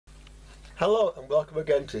Hello and welcome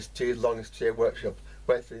again to Steve's Long Stay Workshop,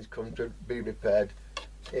 where things come to be repaired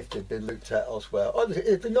if they've been looked at elsewhere, or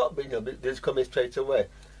if they've not been, they're just coming straight away.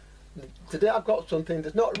 Today I've got something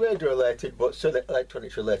that's not radio related but still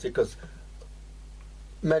electronics related, because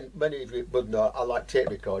many of you would know I like tape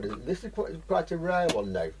recorders. This is quite a rare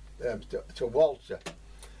one now. It's a Walter.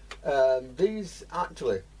 These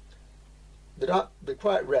actually, they're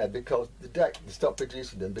quite rare because they stopped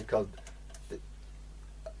producing them because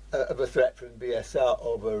of a threat from BSR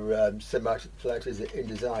over similarities in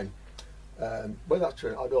design. Well, that's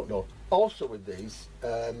true, I don't know. Also with these,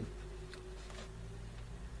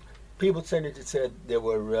 people tended to say they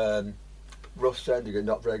were rough sounding and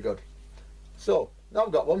not very good. So, now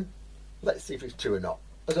I've got one. Let's see if it's true or not.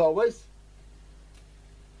 As always,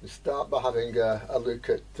 we start by having a look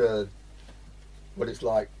at what it's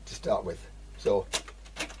like to start with. So,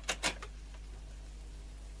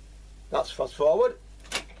 that's fast forward.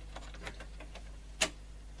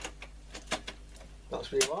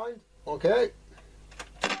 That's rewind. Okay.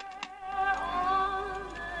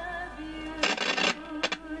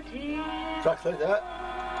 Tracks like that.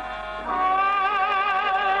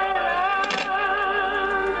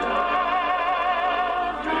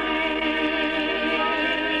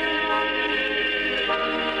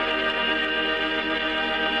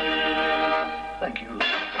 Thank you.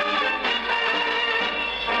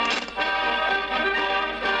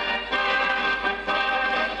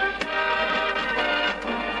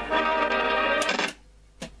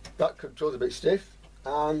 That control's a bit stiff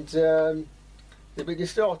and they're a bit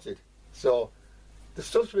distorted. So the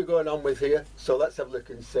stuff's to be going on with here, so let's have a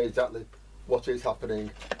look and see exactly what is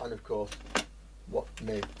happening and of course what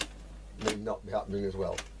may not be happening as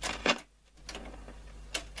well.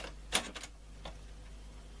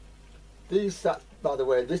 By the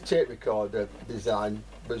way, this tape recorder design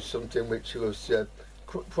was something which was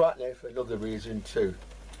quite new for another reason too.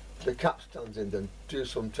 The capstans in them do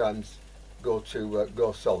sometimes go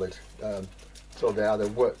solid, so they either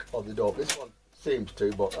work or they don't. This one seems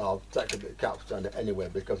to, but I'll take a bit of capstan anyway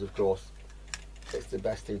because of course it's the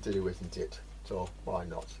best thing to do, isn't it? So why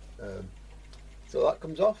not? So that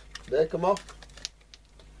comes off, they come off,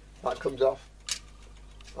 that comes off,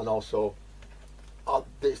 and also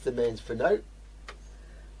it's the mains for now.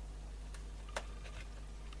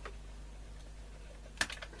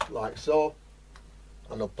 Like so,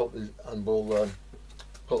 and I'll put this, and we'll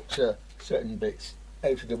put certain bits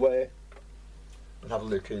out of the way and have a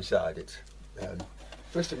look inside it.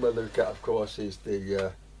 First thing we'll look at, of course, is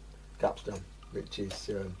the capstan, which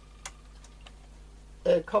is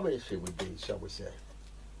a common issue with these, shall we say.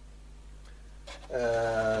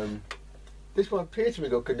 This one appears to be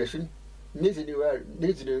in good condition. Needs a new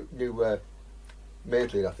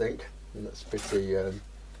maid lid, I think, and that's pretty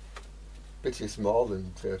small,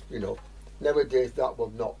 and you know, nowadays that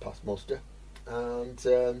will not pass muster. And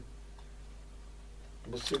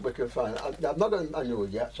we'll see what we can find. I'm not going to manual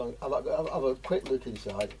yet, so I'll have a quick look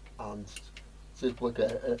inside and see if we can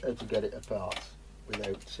how to get it apart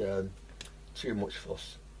without too much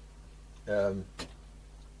fuss.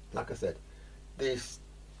 Like I said, these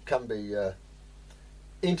can be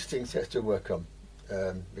interesting sets to work on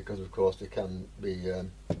because of course they can be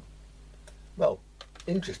well,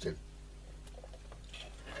 interesting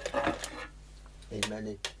in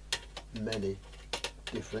many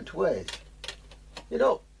different ways. You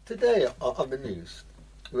know, today on the news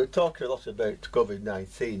we're talking a lot about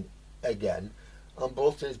COVID-19 again, and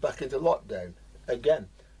Bolton is back into lockdown again.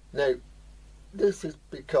 Now this is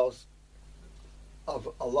because of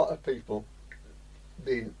a lot of people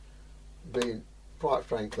being quite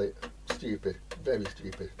frankly stupid, very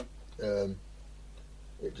stupid.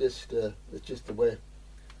 It's just the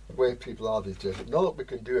way people are these days. Not that we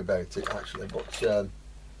can do about it actually, but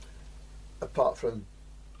apart from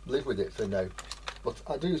live with it for now. But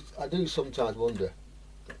I do sometimes wonder.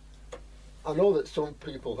 I know that some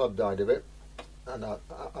people have died of it, and I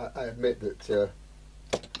admit that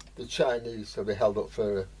the Chinese will be held up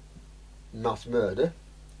for mass murder.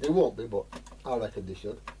 They won't be, but I reckon they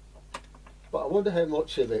should. But I wonder how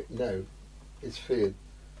much of it now is feared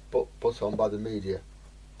put on by the media.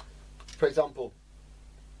 For example,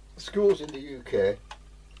 schools in the UK,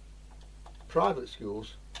 private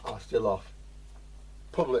schools are still off.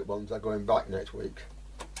 Public ones are going back next week.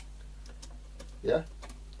 Yeah?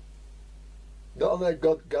 Not only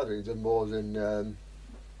gatherings of more than,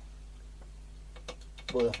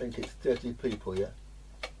 well, I think it's 30 people, yeah?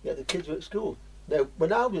 Yeah, the kids are at school. Now,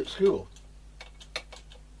 when I was at school,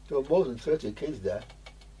 there were more than 30 kids there.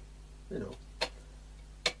 You know,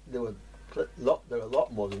 there were a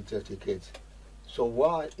lot more than 30 kids. So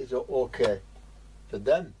why is it okay for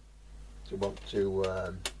them to want to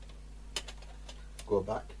go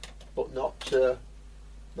back, but not the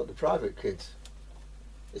private kids?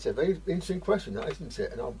 It's a very interesting question, that, isn't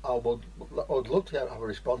it? And I would love to have a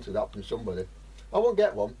response to that from somebody. I won't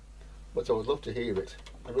get one, but I would love to hear it.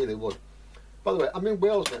 I really would. By the way, I'm in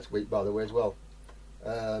Wales next week, by the way, as well,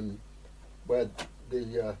 where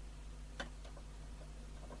the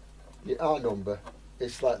R number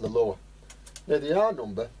is slightly lower. Now, the R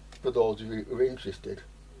number, for those of you who are interested,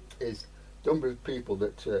 is the number of people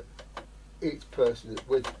that each person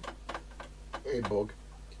with a bug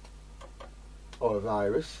or a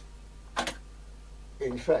virus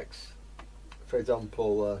infects. For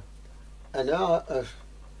example, an R of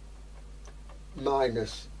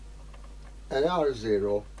minus, an R of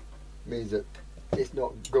 0 means that it's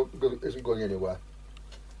not isn't going anywhere.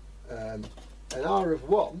 An R of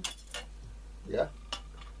 1, yeah,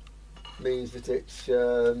 means that it's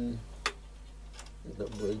not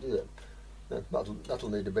going, is it? That'll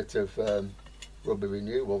need a bit of rubber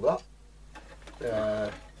renewal. That,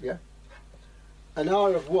 yeah. An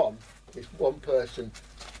R of 1 is one person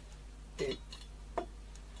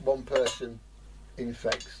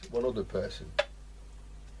infects one other person.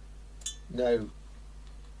 Now,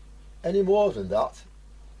 any more than that,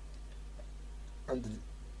 and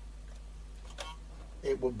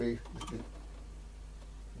it would be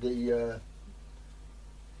the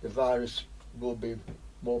virus will be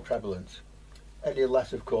more prevalent. Any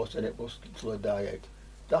less, of course, and it will slowly die out.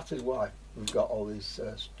 That is why we've got all these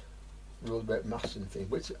rules about masks and things,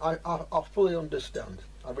 which I fully understand.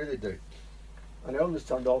 I really do. And I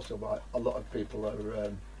understand also why a lot of people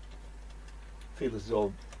are feel as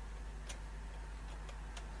though,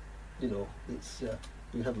 you know, it's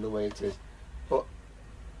been handled the way it is. But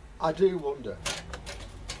I do wonder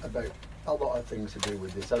about a lot of things to do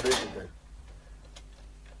with this. I really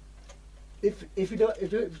do. If you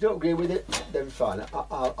don't agree with it, then fine.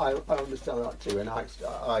 I understand that too, and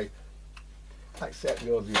I accept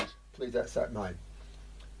your views. Please accept mine.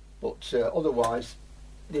 But otherwise,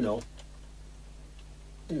 you know,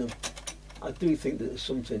 I do think that there's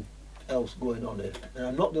something else going on here, and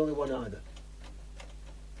I'm not the only one either.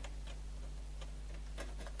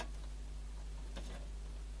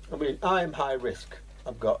 I mean, I am high risk.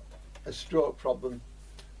 I've got a stroke problem,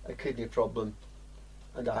 a kidney problem,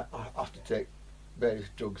 and I have to take various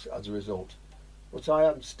drugs as a result. But I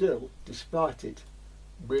am still, despite it,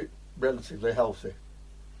 relatively healthy.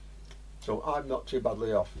 So I'm not too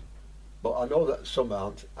badly off. But I know that some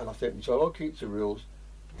aren't, and I think so I'll keep the rules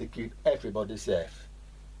to keep everybody safe.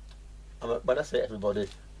 And when I say everybody,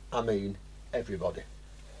 I mean everybody.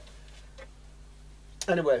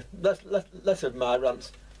 Anyway, let's have my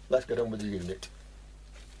rants. Let's get on with the unit.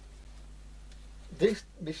 This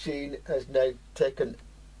machine has now taken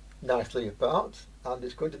nicely apart and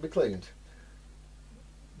it's going to be cleaned.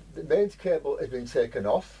 The mains cable has been taken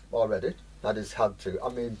off already. That has had to. I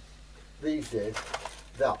mean, these days,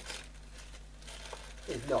 that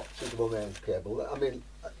is not suitable mains cable. I mean,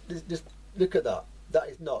 just look at that. That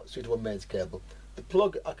is not suitable mains cable. The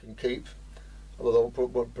plug I can keep, although I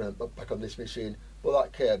won't put it back on this machine, but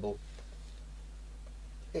that cable,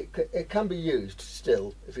 it can be used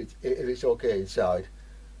still if it's okay inside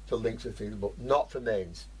for links and things, but not for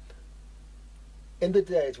mains. In the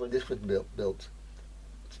days when this was built,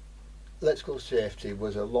 electrical safety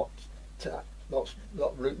was a lot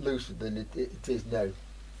looser than it is now.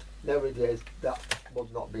 Nowadays that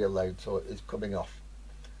would not be allowed, so it's coming off.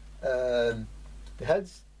 The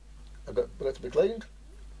heads have got to be cleaned,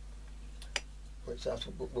 which I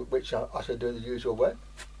should do the usual way,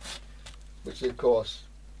 which is of course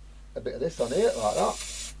a bit of this on here like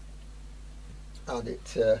that,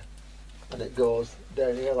 and it goes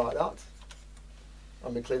down here like that,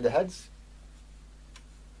 and we clean the heads,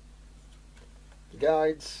 the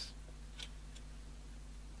guides,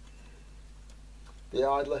 the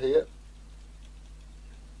idler here,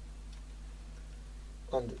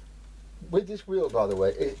 and with this wheel, by the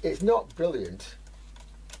way, it's not brilliant,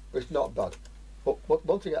 but it's not bad. But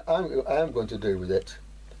one thing I am going to do with it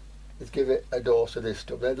is give it a dose of this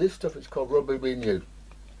stuff. Now this stuff is called Rubber Renew,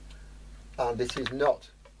 and this is not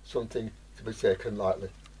something to be taken lightly,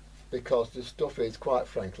 because this stuff is, quite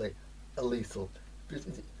frankly, lethal.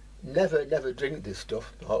 Never drink this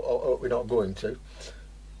stuff, or we're not going to.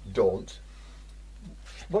 Don't.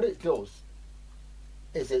 What it does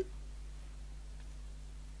is it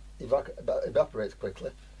evaporates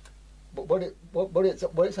quickly, but what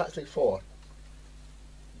it's actually for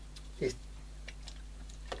is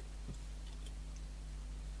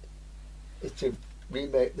to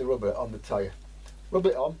remake the rubber on the tyre. Rub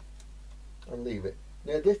it on and leave it.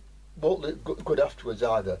 Now this won't look good afterwards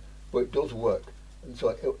either, but it does work, and so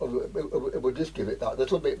it will just give it that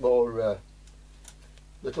little bit more,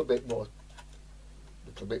 little bit more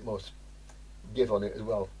give on it as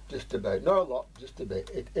well. Just about, not a lot, just a bit.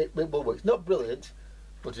 It will work. It's not brilliant,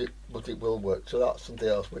 but it will work. So that's something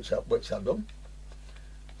else which I've done.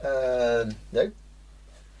 Now,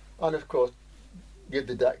 and of course, give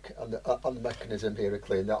the deck and the mechanism here a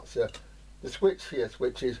clean. That's the switch here.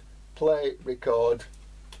 Switches play, record,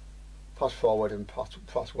 pass forward and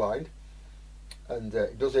pass wind, and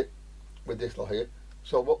it does it with this lot here.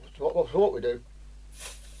 So what we do,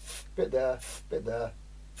 bit there, bit there,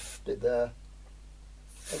 bit there,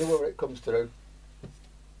 anywhere it comes through,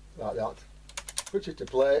 like that. Switch it to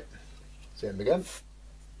play, same again,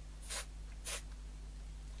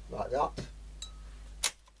 like that.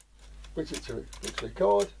 Switch it to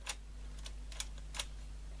record,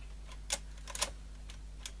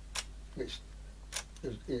 which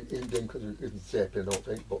isn't done because it isn't safe, I don't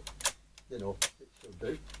think, but you know, it should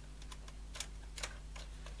do.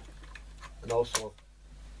 And also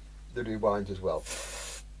the rewind as well,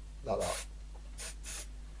 like that.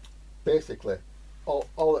 Basically, all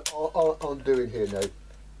I'm doing here now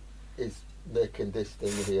is making this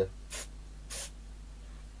thing here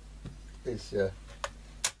is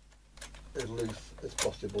as loose as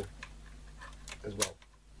possible as well,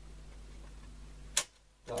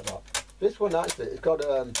 like that. This one actually, it's got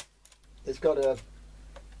a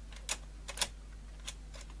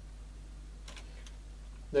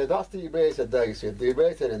now that's the eraser there, you see. The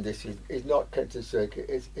eraser in this is not counter circuit,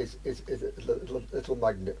 it's a little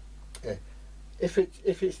magnet. If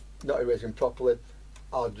it's not erasing properly,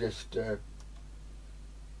 I'll just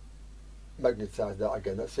magnetise that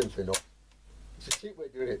again. That's simple enough. It's a cheap way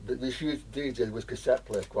of doing it, but this used these days was cassette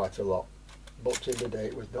player quite a lot. But in the day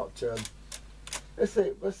it was not, let's say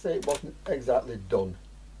it wasn't exactly done,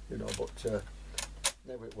 you know, but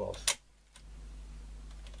no, it was.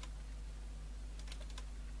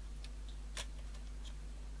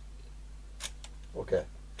 Okay,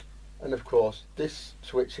 and of course this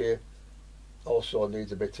switch here also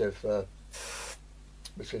needs a bit of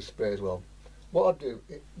spray as well. What I do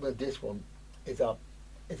with this one is I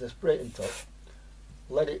spray it in top,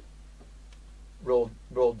 let it roll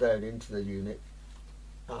down into the unit,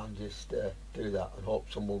 and just do that, and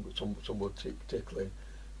hope some will tickle in,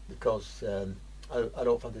 because I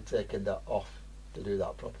don't fancy taking that off to do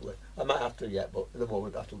that properly. I might have to yet, but at the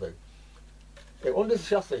moment that'll do. Okay, under the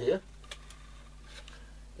chassis here,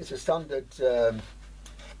 it's a standard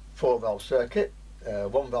 4-valve circuit,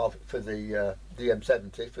 1 valve for the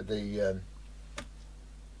DM70 for the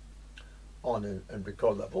on and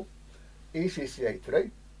record level, ECC83,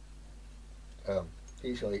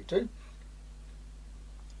 ECL82,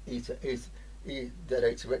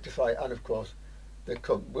 E8 to rectify, and of course the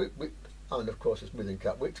and of course it's milling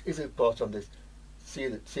cap, which is important on this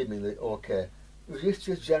seemingly okay.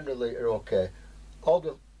 Resistors generally are okay. All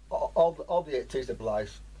the 8T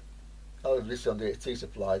supplies, all the resistors on the 8T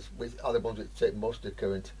supplies, which are the ones that take most of the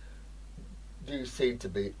current, do seem to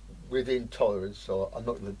be within tolerance, so I'm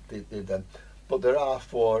not going to do them. But there are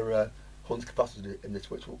 4 Hunt's capacitors in this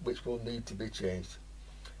which will need to be changed.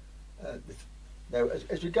 Now,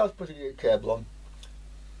 as regards putting your cable on,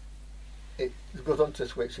 it goes onto the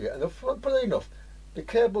switch here, and funnily enough, the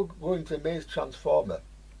cable going to the mains transformer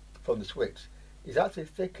from the switch is actually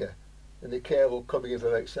thicker than the cable coming in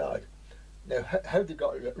from outside. Now, how they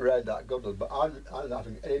got around that, God knows, but I'm not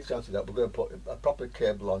having any chance of that. We're going to put a proper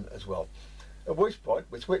cable on as well. At which point,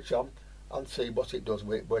 we switch on and see what it does,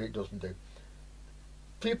 what it doesn't do.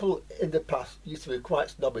 People in the past used to be quite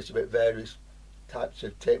snobbish about various types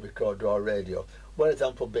of tape recorder or radio. One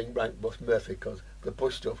example being Rank Bush Murphy, because the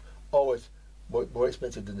Bush stuff always more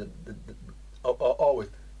expensive than always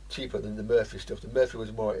cheaper than the Murphy stuff. The Murphy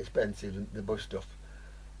was more expensive than the Bush stuff,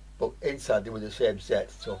 but inside they were the same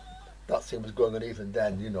set, so that thing was going on even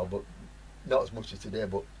then, you know, but not as much as today.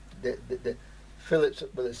 But the Philips,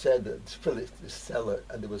 well, they said that Philips the seller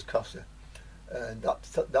and there was Casa, and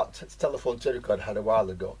that telephone to record I had a while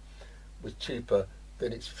ago was cheaper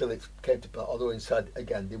than its Philips counterpart, although inside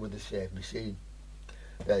again they were the same machine.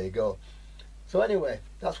 There you go. So anyway,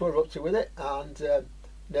 that's what we're up to with it, and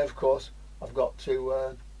now of course I've got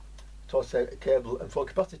to toss out a cable and 4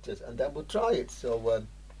 capacitors, and then we'll try it. So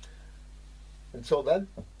until then,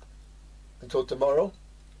 until tomorrow,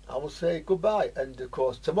 I will say goodbye, and of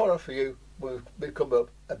course tomorrow for you will come up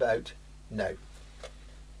about now.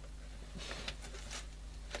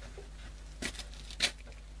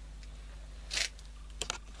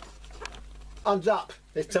 And that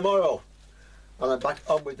is tomorrow, and I'm back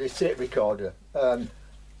on with this tape recorder.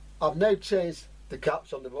 I've now changed the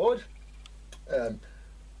caps on the board.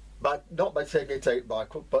 not by taking it out by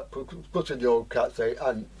but putting the old cat's out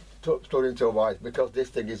and thrown into a wire, because this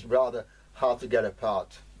thing is rather hard to get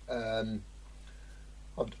apart. I've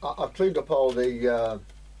cleaned up all the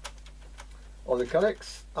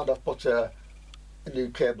connects, and I've put a new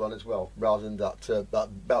cable on as well, rather than that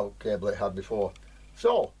bell cable it had before.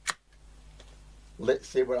 So let's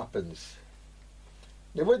see what happens.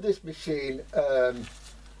 Now with this machine,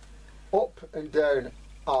 up and down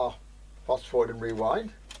are fast forward and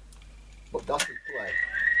rewind, but that's the play.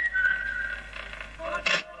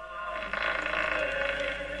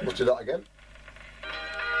 Let's do that again.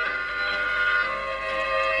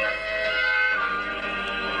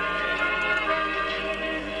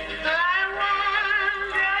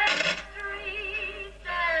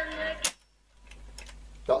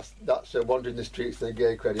 That's wandering the streets and the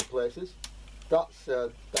gay credit places. That's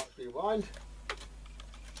rewind.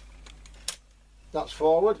 That's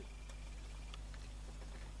forward.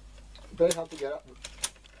 Very hard to get up,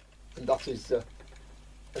 and that is and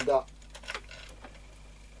that.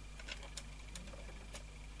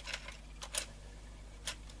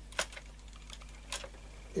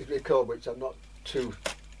 Is record, which I'm not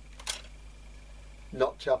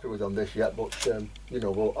happy with on this yet, but you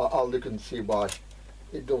know, I'll look and see why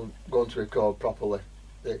it don't go to record properly.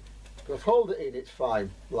 If I hold it in, it's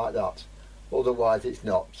fine like that. Otherwise, it's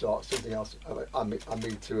not. So it's something else I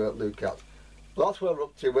need to look at. But that's where we're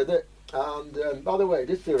up to with it. And by the way,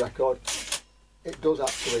 this is the record. It does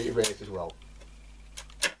actually erase as well,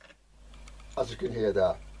 as you can hear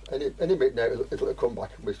there. Any minute now, it'll come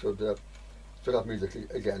back, and we should have music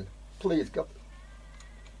again. Please, God.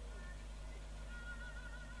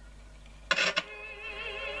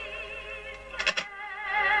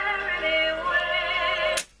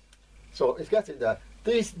 So it's getting there.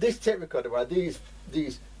 This tape recorder, these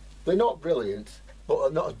they're not brilliant, but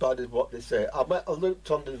are not as bad as what they say. I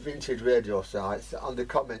looked on the vintage radio sites, and the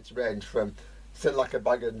comments range from saying like a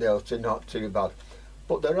bag of nails to not too bad.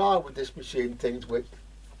 But there are with this machine things which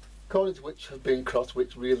corners which have been crossed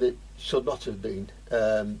which really should not have been.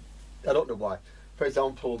 I don't know why. For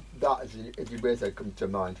example, that is the way that comes to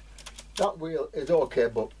mind. That wheel is okay,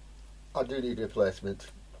 but I do need a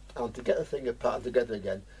replacement. And to get the thing apart together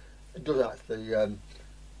again, it does actually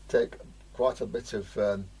take quite a bit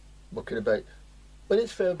of mucking about. When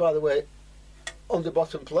it's failed, by the way, on the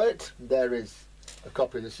bottom plate there is a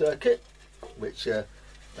copy of the circuit, which I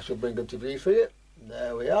shall bring up to view for you.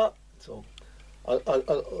 There we are. So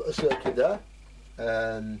a circuit there.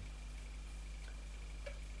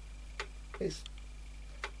 It's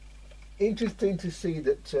interesting to see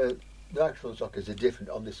that the microphone sockets are different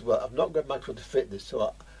on this as well. I've not got a microphone to fit this,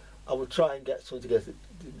 so I will try and get something together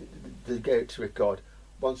to get it to record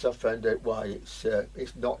once I've found out why it's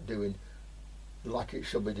not doing like it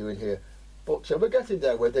should be doing here. But we're getting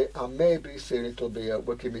there with it, and maybe soon it'll be a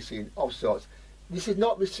working machine of sorts. This is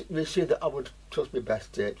not a machine that I would trust my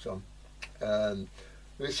best tapes on. The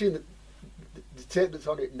machine that the tape that's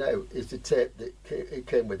on it now is the tape that it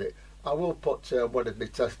came with it. I will put one of my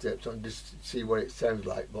test tapes on just to see what it sounds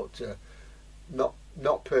like, but not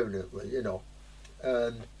permanently, you know.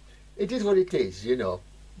 It is what it is, you know.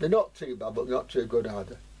 They're not too bad, but not too good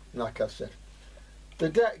either. Like I said, the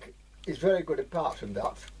deck is very good. Apart from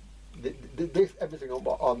that, this everything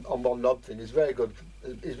on one knob thing is very good.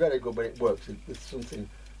 Is very good when it works. There's something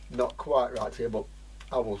not quite right here, but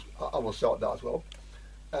I will sort that as well.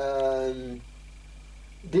 The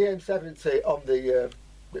M70 on the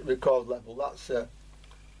record level, that's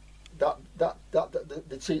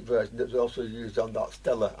the cheap version that was also used on that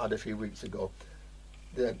Stella I had a few weeks ago.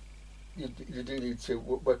 You do need to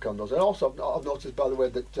work on those. And also I've noticed, by the way,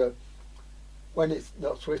 that when it's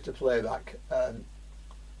not switched to playback,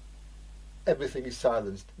 everything is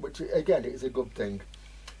silenced, which again is a good thing.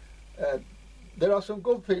 There are some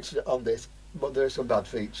good features on this, but there are some bad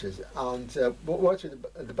features, and what's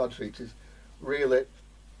the bad features, really,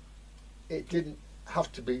 it didn't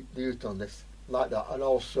have to be used on this like that, and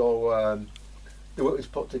also the way it was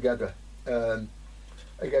put together.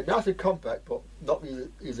 Again, nice and compact, but not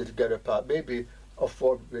easy to get apart. Maybe a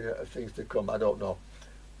form of things to come, I don't know.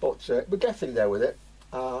 But we're getting there with it,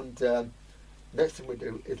 and next thing we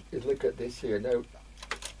do is look at this here. Now,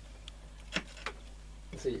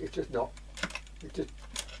 see, it's just not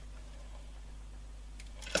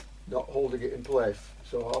holding it in place.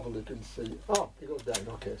 So I'll have a look and see. Oh, it goes down.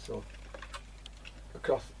 Okay, so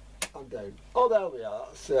across and down. Oh, there we are.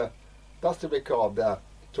 That's the record there.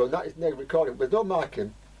 So that is now recording with no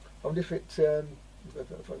marking. I wonder if it if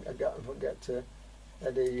I get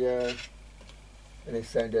any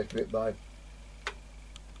sound out of it by.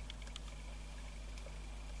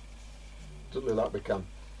 Doesn't look like we can.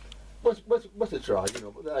 worth a try, you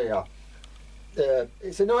know. But there you are.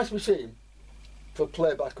 It's a nice machine for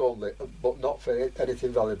playback only, but not for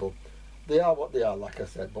anything valuable. They are what they are, like I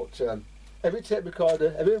said. But every tape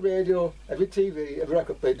recorder, every radio, every TV, every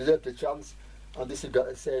record player deserves a chance, and this has got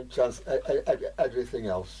the same chance as everything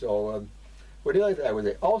else. So we're nearly there with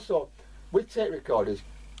it. Also, with tape recorders,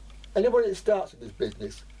 anybody that starts in this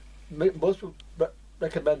business, most would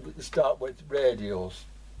recommend that they start with radios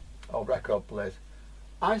or record players.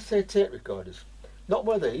 I say tape recorders, not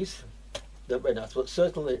one of these. They're very nice, but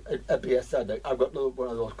certainly a BSN. I've got another one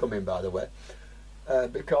of those coming, by the way,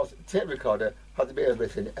 because tape recorder has a bit of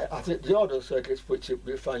everything. I think the audio circuits, which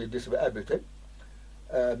you find in just about everything.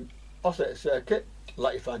 Oscillator circuit,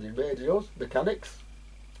 like you find in radios, mechanics,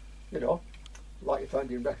 you know, like you find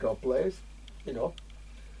in record players, you know.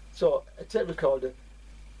 So a tape recorder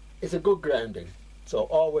is a good grounding. So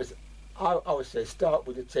always, I would say, start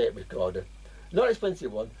with a tape recorder, not an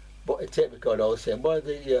expensive one, but a tape recorder all the same.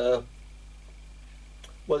 Whether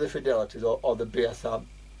Fidelities or the BSR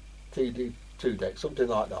TD2 deck, something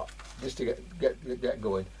like that, just to get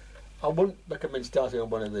going. I wouldn't recommend starting on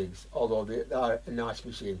one of these, although they are a nice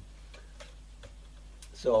machine.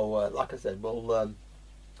 So, like I said, we'll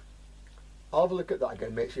I'll have a look at that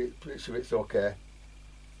again, make sure it's okay,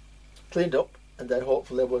 cleaned up, and then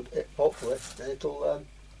hopefully it'll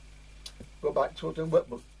go back to it and work.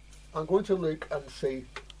 But I'm going to look and see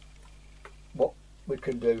what we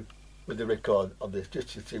can do with the record of this, just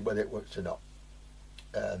to see whether it works or not.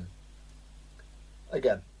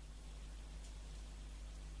 Again,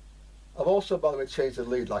 I've also, by the way, changed the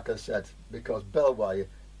lead, like I said, because bell wire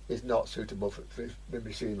is not suitable for a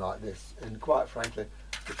machine like this. And quite frankly,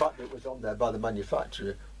 the fact that it was on there by the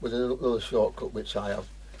manufacturer was another shortcut which I have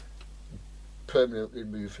permanently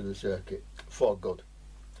removed from the circuit for good.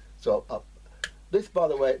 So this, by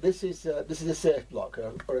the way, this is a safe block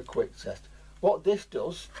or a quick test. What this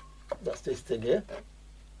does, that's this thing here.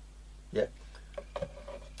 Yeah.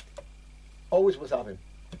 Always was having.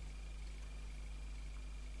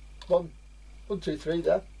 1, 2, 3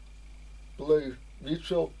 there. Blue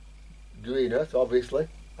neutral, green earth obviously,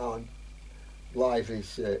 and live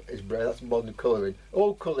is grey. That's modern colouring.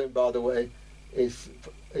 Old colouring, by the way, is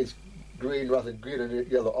green rather than green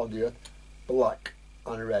and yellow on the earth, black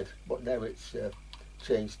and red. But now it's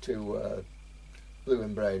changed to blue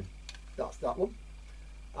and brown. That's that one.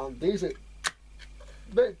 And these are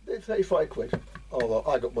 35 quid, although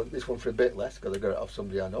I got this one for a bit less because I got it off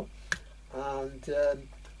somebody I know. And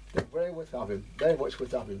they're very worth having, very much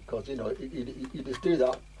worth having, because you know you just do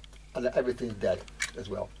that and everything's dead as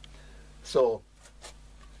well. So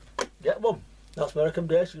get one. That's my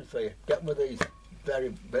recommendation for you. Get one of these.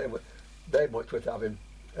 Very much worth having.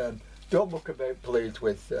 Don't look about pleased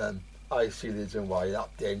with IC leads and wire.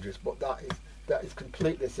 That's dangerous, but that is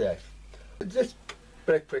completely safe. Just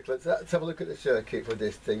very quickly, let's have a look at the circuit for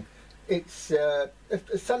this thing. It's a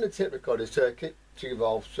standard tape recorder circuit,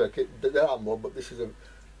 2-valve circuit. There are more, but this is a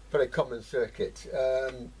very common circuit,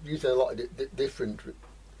 using a lot of different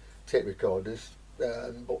tape recorders.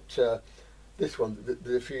 But this one,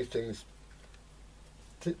 there's a few things,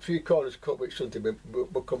 few corners cut which shouldn't be.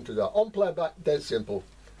 We'll come to that. On playback, dead simple.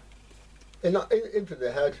 In from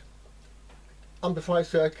the head, amplifier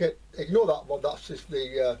circuit. Ignore that one. That's just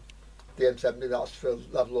the M70. That's for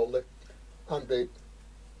level only, and the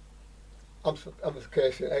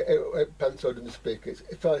amplification, pentode in the speaker. It's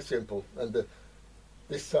very simple, and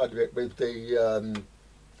this side of it with the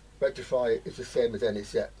rectifier is the same as any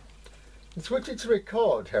set. And switching to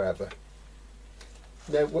record, however,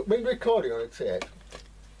 now when recording on a tape,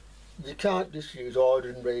 you can't just use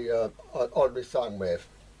ordinary sine wave.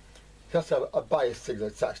 It has to have a bias signal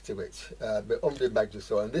attached to it, but 100 megs or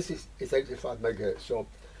so, and this is 85 megahertz, so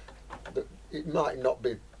it might not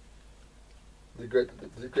be the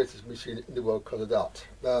greatest machine in the world because of that.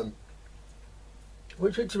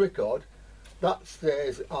 Switching to record, that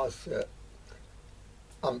stays as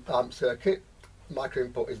amp circuit. Micro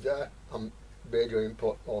input is there, and radio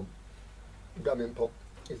input or drum input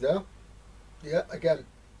is there. Yeah, again,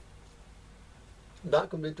 that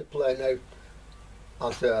comes into play now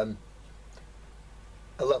as a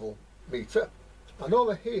level meter. And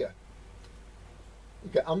over here, you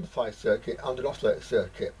get amplifier circuit and an oscillator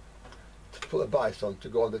circuit to put a bias on to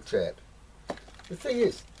go on the tape. The thing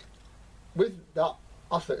is, with that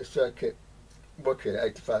oscillator circuit working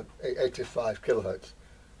at 85 kilohertz,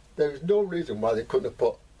 there is no reason why they couldn't have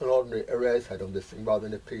put an ordinary erase head on this thing rather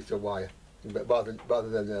than a piece of wire, rather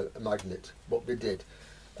than a magnet. But they did.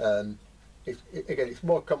 Again, it's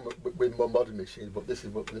more common with more modern machines, but this is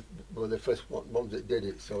one of the first ones that did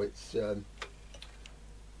it. So it's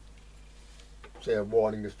say a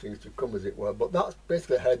warning of things to come, as it were. But that's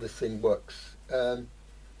basically how this thing works. Another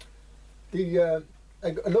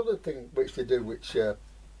thing which they do, which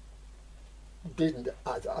didn't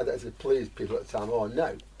as it pleased people at the time or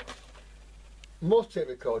now, most tape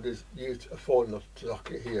recorders used a 4-nut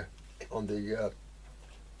socket here on the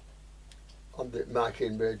mic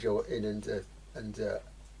in, radio in, and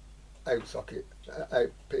out socket,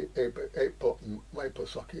 output and output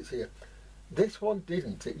sockets here. This one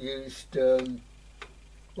didn't. It used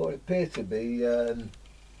what appeared to be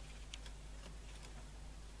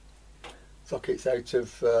sockets out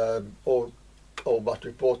of old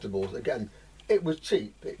battery portables. Again, it was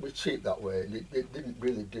cheap. It was cheap that way, and it didn't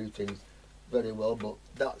really do things very well. But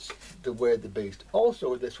that's the way of the beast. Also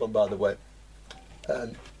with this one, by the way,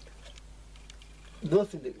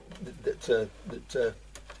 nothing that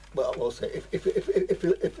well, I'll say if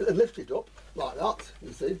it lifted up like that,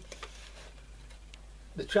 you see,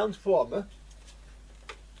 the transformer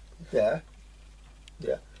there,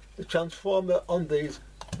 yeah, the transformer on these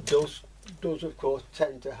does of course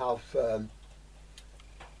tend to have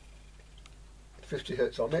 50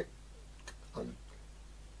 hertz on it, and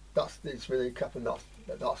that's the smoothing cap, and that's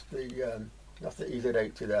the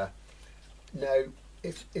EZ80 there. Now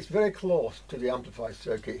it's very close to the amplifier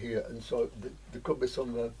circuit here, and so there could be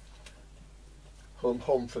some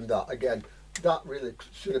hum from that. Again, that really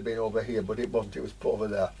should have been over here, but it wasn't. It was put over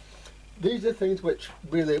there. These are things which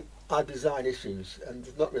really are design issues, and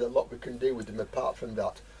there's not really a lot we can do with them apart from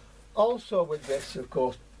that. Also with this, of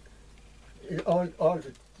course, in order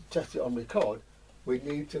to test it on record, we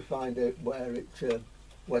need to find out where to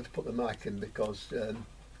put the mic in, because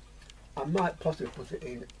I might possibly put it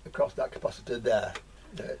in across that capacitor there.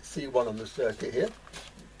 C1 on the circuit here.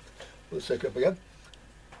 Put the circuit up again.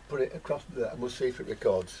 Put it across there, and we'll see if it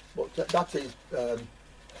records. But that is a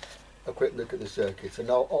quick look at the circuit. And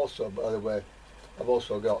now also, by the way, I've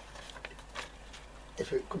also got,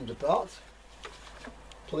 if it comes apart,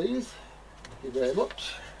 please, thank you very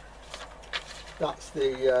much. That's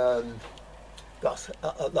the that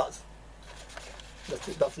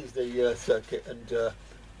is the circuit, and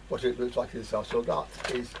what it looks like inside. So that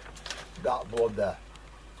is that board there.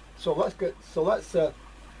 So let's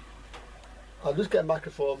I'll just get a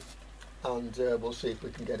microphone, and we'll see if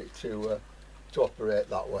we can get it to operate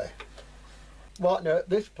that way. Right now, at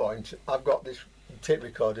this point, I've got this tape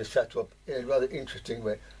recorder set up in a rather interesting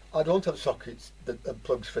way. I don't have sockets and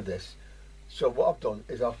plugs for this, so what I've done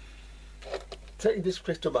is I've taken this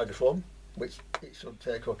crystal microphone, which it should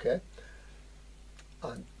take okay,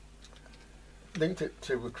 and linked it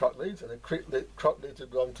to a crock leads, and the crock leads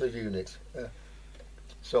have gone to the unit.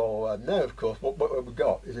 So now, of course, what we've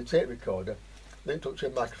got is a tape recorder linked up to a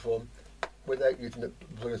microphone without using the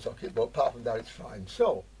plug and socket, but apart from that it's fine.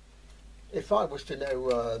 So if I was to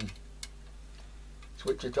now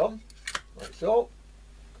switch it on, like so,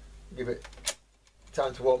 give it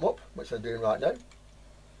time to warm up, which I'm doing right now,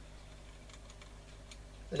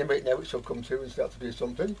 and in a minute now it shall come to and start to do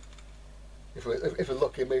something. If we're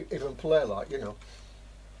lucky, even play, like, you know.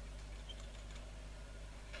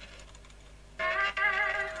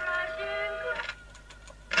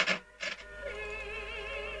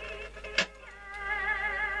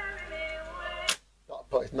 That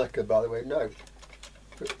part is knackered, by the way. Now,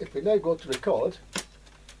 if we now go to record,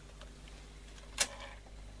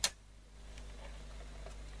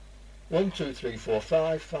 one, 2, 3, 4,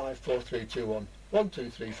 5, 5, 4, 3, 2, 1. 1, 2,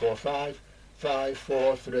 3, 4, 5, 5,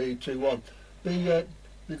 4, 3, 2, 1. The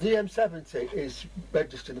DM70 is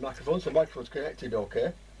registered the microphone, so the microphone's connected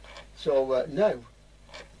okay. So now,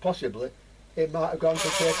 possibly, it might have gone to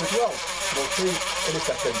tape as well. We'll see in a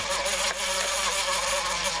second.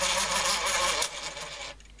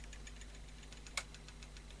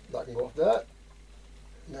 That can go off there.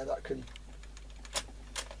 Now that can,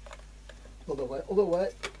 other way.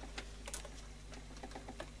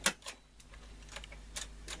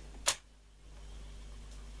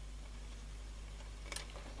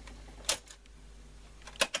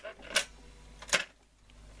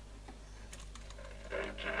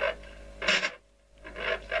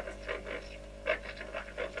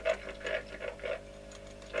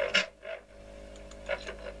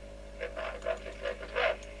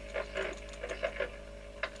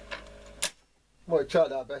 Well, we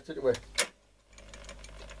tried our best, didn't we?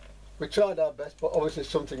 We tried our best, but obviously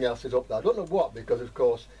something else is up there. I don't know what, because of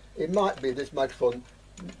course it might be this microphone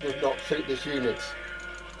does not suit this unit.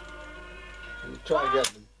 We'll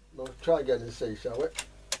try again and see, shall we?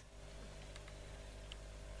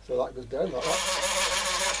 So that goes down like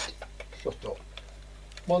that. Shut up.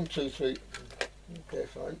 1, 2, 3. Okay,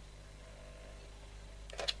 fine.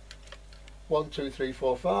 1 2 3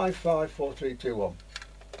 4 5 5 4 3 2 1.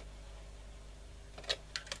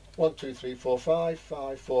 1 2 3 4 5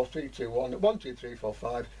 5 4 3 2 1. 1 2 3 4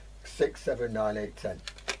 5 6 7 9 8 10.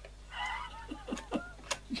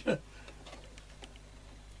 Yeah.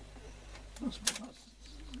 That's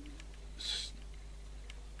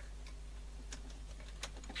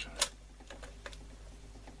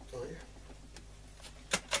Oh yeah.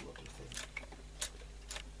 Lucky thing.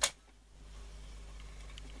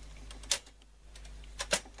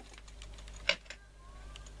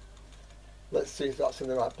 Let's see if that's in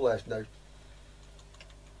the right place now.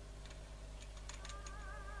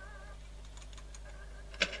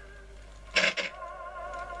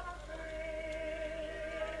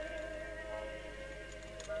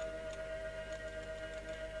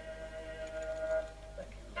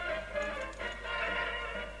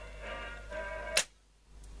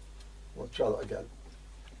 We'll try that again.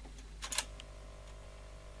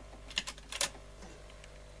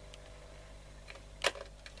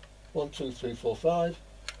 One, two, three, four, five.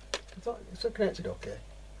 Is that connected okay?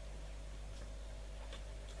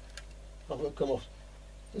 Oh, will come off.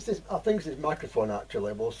 This is, I think this is microphone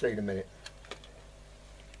actually, we'll see in a minute.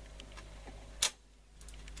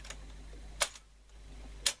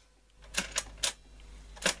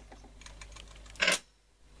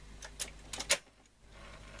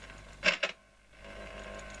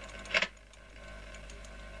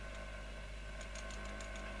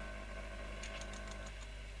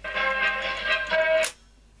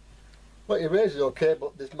 Well, it raises okay,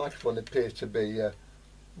 but this microphone appears to be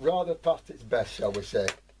rather past its best, shall we say.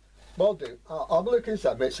 What I'll do, I'll look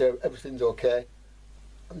inside, make sure everything's okay,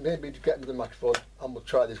 and maybe get another microphone and we'll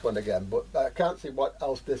try this one again, but I can't see what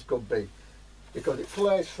else this could be, because it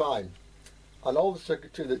plays fine, and all the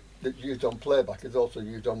circuitry that's used on playback is also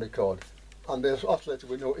used on record, and the oscillator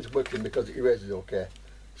we know is working because it erases okay.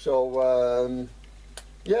 So,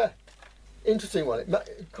 yeah, interesting one.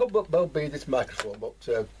 It could well be this microphone,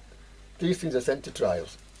 but these things are sent to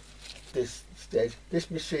trials. This stage,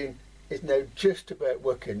 this machine is now just about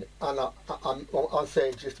working, and I'll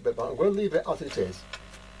say just about, but I'm going to leave it as it is,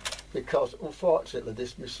 because unfortunately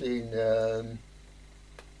this machine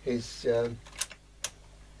is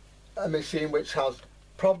a machine which has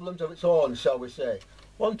problems of its own, shall we say.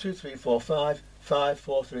 1 2 3 4 5 5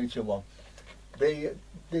 4 3 2 1. They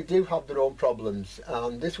do have their own problems,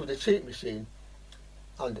 and this was a cheap machine,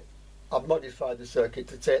 and I've modified the circuit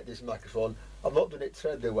to take this microphone. I've not done it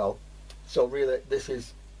terribly well, so really this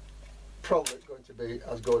is probably going to be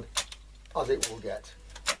as good as it will get.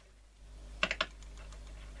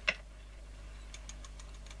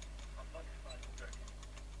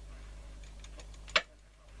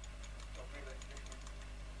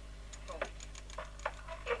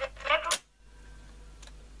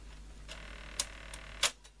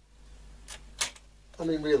 I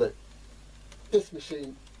mean, really, this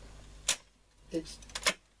machine, it's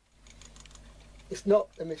not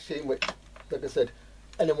a machine which, like I said,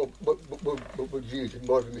 anyone would use. It's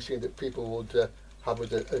more of a machine that people would have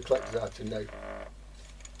as a collector's item now.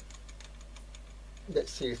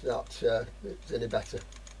 Let's see if that's any better.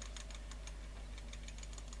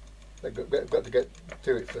 I've got to get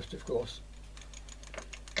to it first, of course.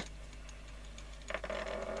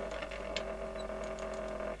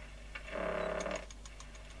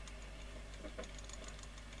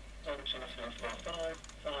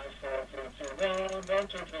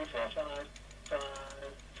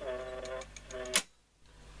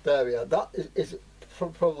 There we are. That is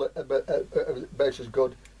probably about as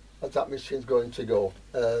good as that machine's going to go.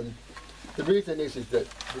 The reason is that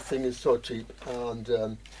the thing is so cheap, and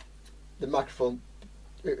the microphone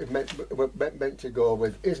it meant to go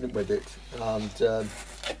with isn't with it, and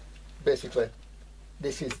basically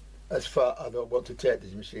this is as far as I want to take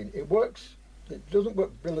this machine. It works. It doesn't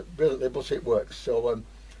work brilliantly, but it works. So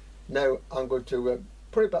now I'm going to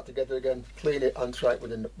put it back together again, clean it, and try it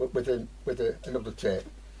with another tape.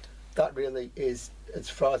 That really is as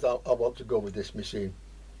far as I want to go with this machine.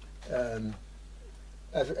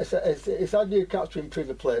 It's had new caps to improve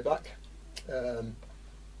the playback.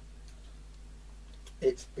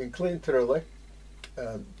 It's been cleaned thoroughly.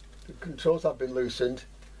 The controls have been loosened,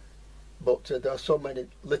 but there are so many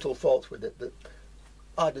little faults with it that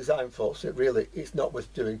are design faults. It really is not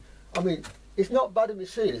worth doing. I mean, it's not bad a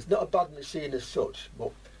machine. It's not a bad machine as such,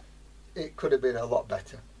 but it could have been a lot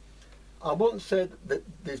better. I wouldn't say that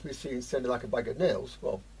these machines sounded like a bag of nails,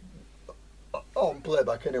 well, on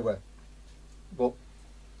playback anyway, but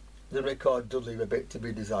the record does leave a bit to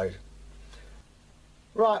be desired.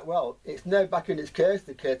 Right, well, it's now back in its case.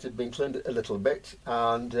 The case had been cleaned a little bit,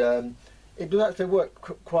 and it does actually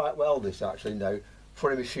work quite well, this actually now.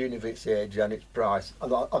 for a machine of its age and its price.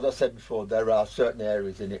 And as I said before, there are certain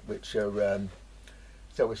areas in it which are,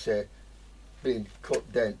 so we say, being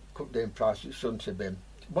cut down price. It shouldn't have been.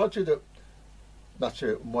 What you that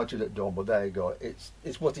matter, what you that don't, but there you go.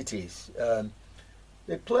 It's what it is.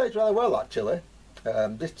 It plays rather well actually.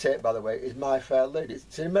 This tape, by the way, is My Fair Lady.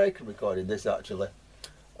 It's an American recording. This actually.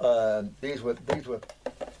 These were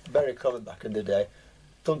very common back in the day.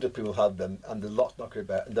 Tons of people had them, and there's lots knocking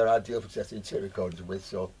about, and they're ideal for testing tape recordings with.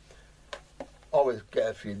 So always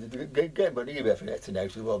get a few. Get them on eBay for next to now.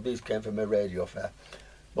 So, well, these came from a radio fair.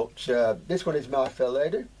 But this one is My Fair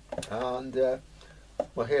Lady, and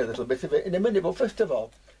we'll hear a little bit of it in a minute. But first of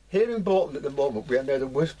all, here in Bolton at the moment, we are now the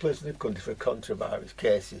worst place in the country for coronavirus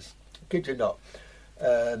cases. I kid you not.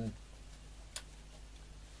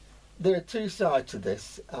 There are two sides to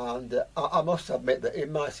this, and I must admit that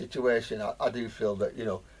in my situation, I do feel that, you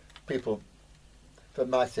know, people, for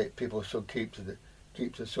my sake, people should keep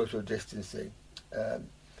to social distancing.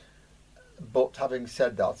 But having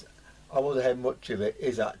said that, I wonder how much of it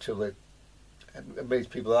is actually, it means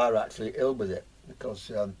people are actually ill with it,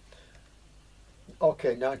 because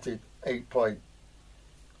okay,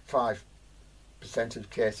 98.5% of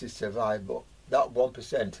cases survive, but that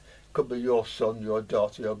 1% could be your son, your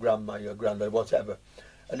daughter, your grandma, your granddad, whatever.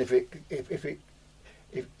 And if it's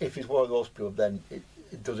one of those people, then it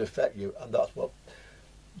does affect you, and that's what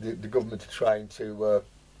the government are trying to.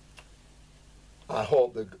 I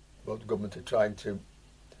hope the government are trying to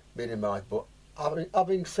minimise. But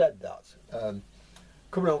having said that,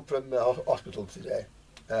 coming home from the hospital today,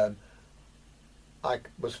 I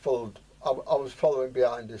was following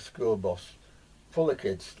behind a school bus full of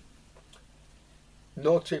kids.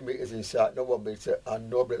 No 2 metres in sight, no 1 metre, and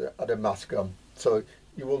nobody had a mask on. So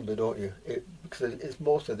you wonder, don't you? Because it's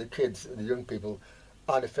mostly the kids and the young people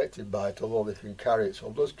aren't affected by it, although they can carry it. So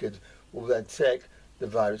those kids will then take the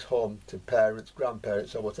virus home to parents,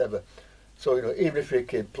 grandparents, or whatever. So, you know, even if you're a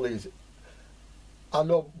kid, please. I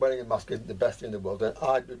know wearing a mask isn't the best thing in the world, and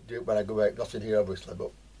I do it when I go out, not in here obviously,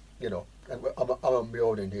 but, you know, I'm on my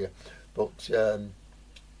own in here. But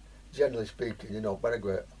generally speaking, you know, when I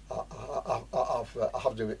go out, I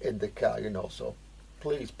have them in the car, you know, so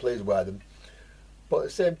please wear them. But at the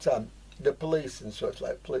same time, the police and such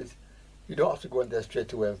like, please, you don't have to go in there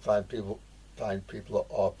straight away and find people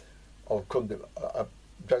or come to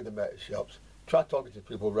drag them out of shops. Try talking to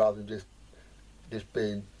people rather than just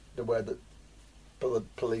being the way that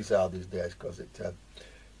police are these days, because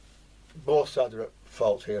both sides are at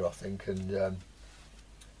fault here, I think, and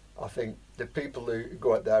I think the people who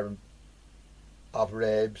go out there and have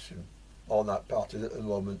rapes and all that part of it at the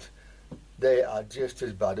moment, they are just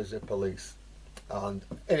as bad as the police, and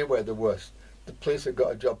anyway the worst. The police have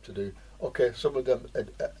got a job to do. Okay, some of them are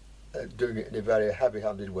doing it in a very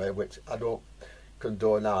heavy-handed way, which I don't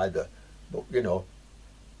condone either, but you know,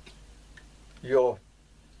 your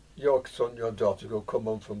son, your daughter will come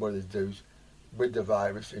home from one of these dudes with the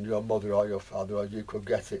virus, and your mother or your father or you could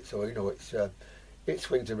get it. So you know, it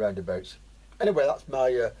swings and roundabouts. Anyway, that's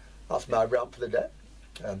my rant for the day,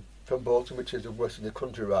 from Bolton, which is the worst in the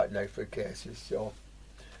country right now for cases. So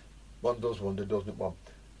one does wonder, doesn't one?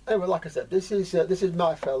 Anyway, like I said, this is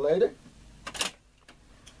My Fair Lady,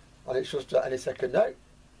 and it should start any second now.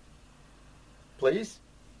 Please.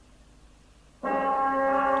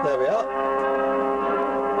 There we are.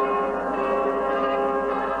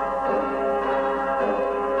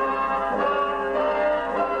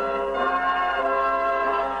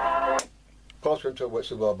 Close control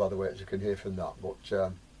works as well, by the way, as you can hear from that. But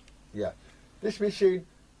yeah, this machine,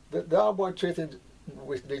 there are one or two things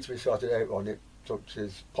which need to be sorted out on it, such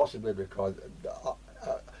as possibly because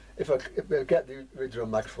if I get the original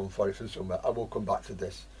microphone for it from somewhere, I will come back to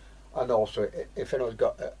this. And also, if anyone's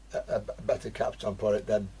got a better capstan for it,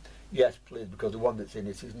 then yes, please, because the one that's in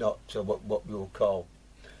it is not what we will call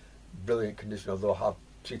brilliant condition, although I have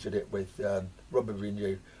treated it with Rubber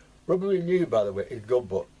Renew. Rubber Renew, by the way, is good,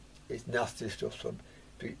 but it's nasty stuff. So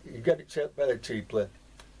you get it very cheaply,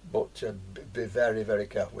 but be very, very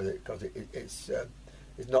careful with it, because it's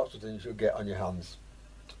not something you should get on your hands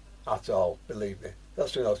at all, believe me.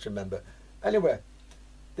 That's something else to remember. Anyway,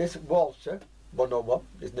 this Waltzer 101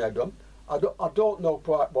 is now done. I don't know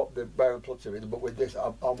quite what the bearing flutter is, but with this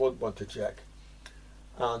I would want to check.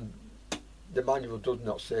 And the manual does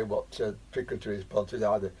not say what frequency response is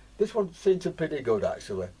either. This one seems pretty good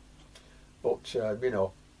actually, but you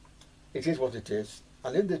know, it is what it is.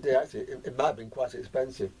 And in the day, actually, it might have been quite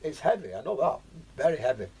expensive. It's heavy, I know that, very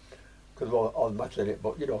heavy, because of all the metal in it.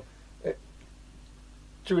 But you know,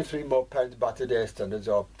 2 or 3 more pounds by today's standards,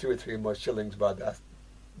 or 2 or 3 more shillings by that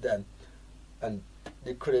then, and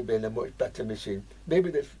there could have been a much better machine.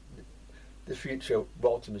 Maybe the future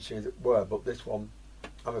water machines were, but this one,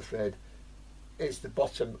 I'm afraid, is the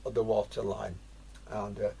bottom of the water line.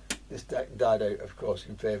 And this died out, of course,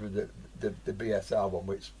 in favour of the BSR one,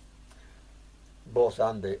 which both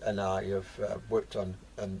Andy and I have worked on,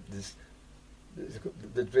 and there's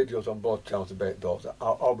videos on both channels about those.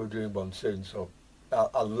 I'll be doing one soon, so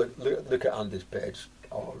I'll look at Andy's page,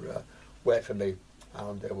 or wait for me,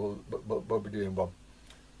 and we'll be doing one.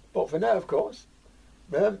 But for now, of course,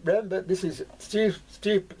 remember this is Steve's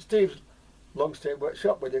long stay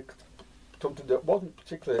workshop with something that wasn't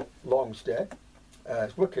particularly long stay.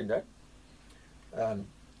 It's working now.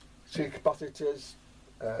 Sea capacitors,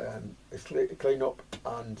 clean up,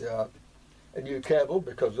 and a new cable,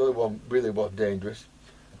 because the other one really was dangerous,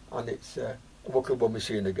 and it's a workable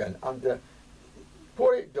machine again. And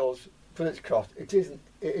what it does for its cost, it is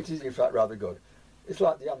in fact rather good. It's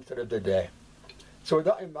like the answer of the day. So with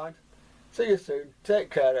that in mind, see you soon.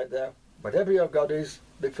 Take care out there. Whatever your God is,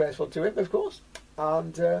 be faithful to Him, of course.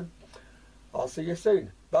 And I'll see you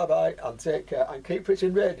soon. Bye bye, and take care, and keep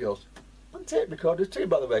fixing radios and tape recorders too,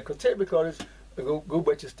 by the way, because tape recorders are a good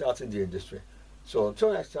way to start in the industry. So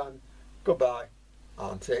until next time, goodbye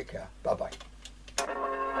and take care. Bye bye.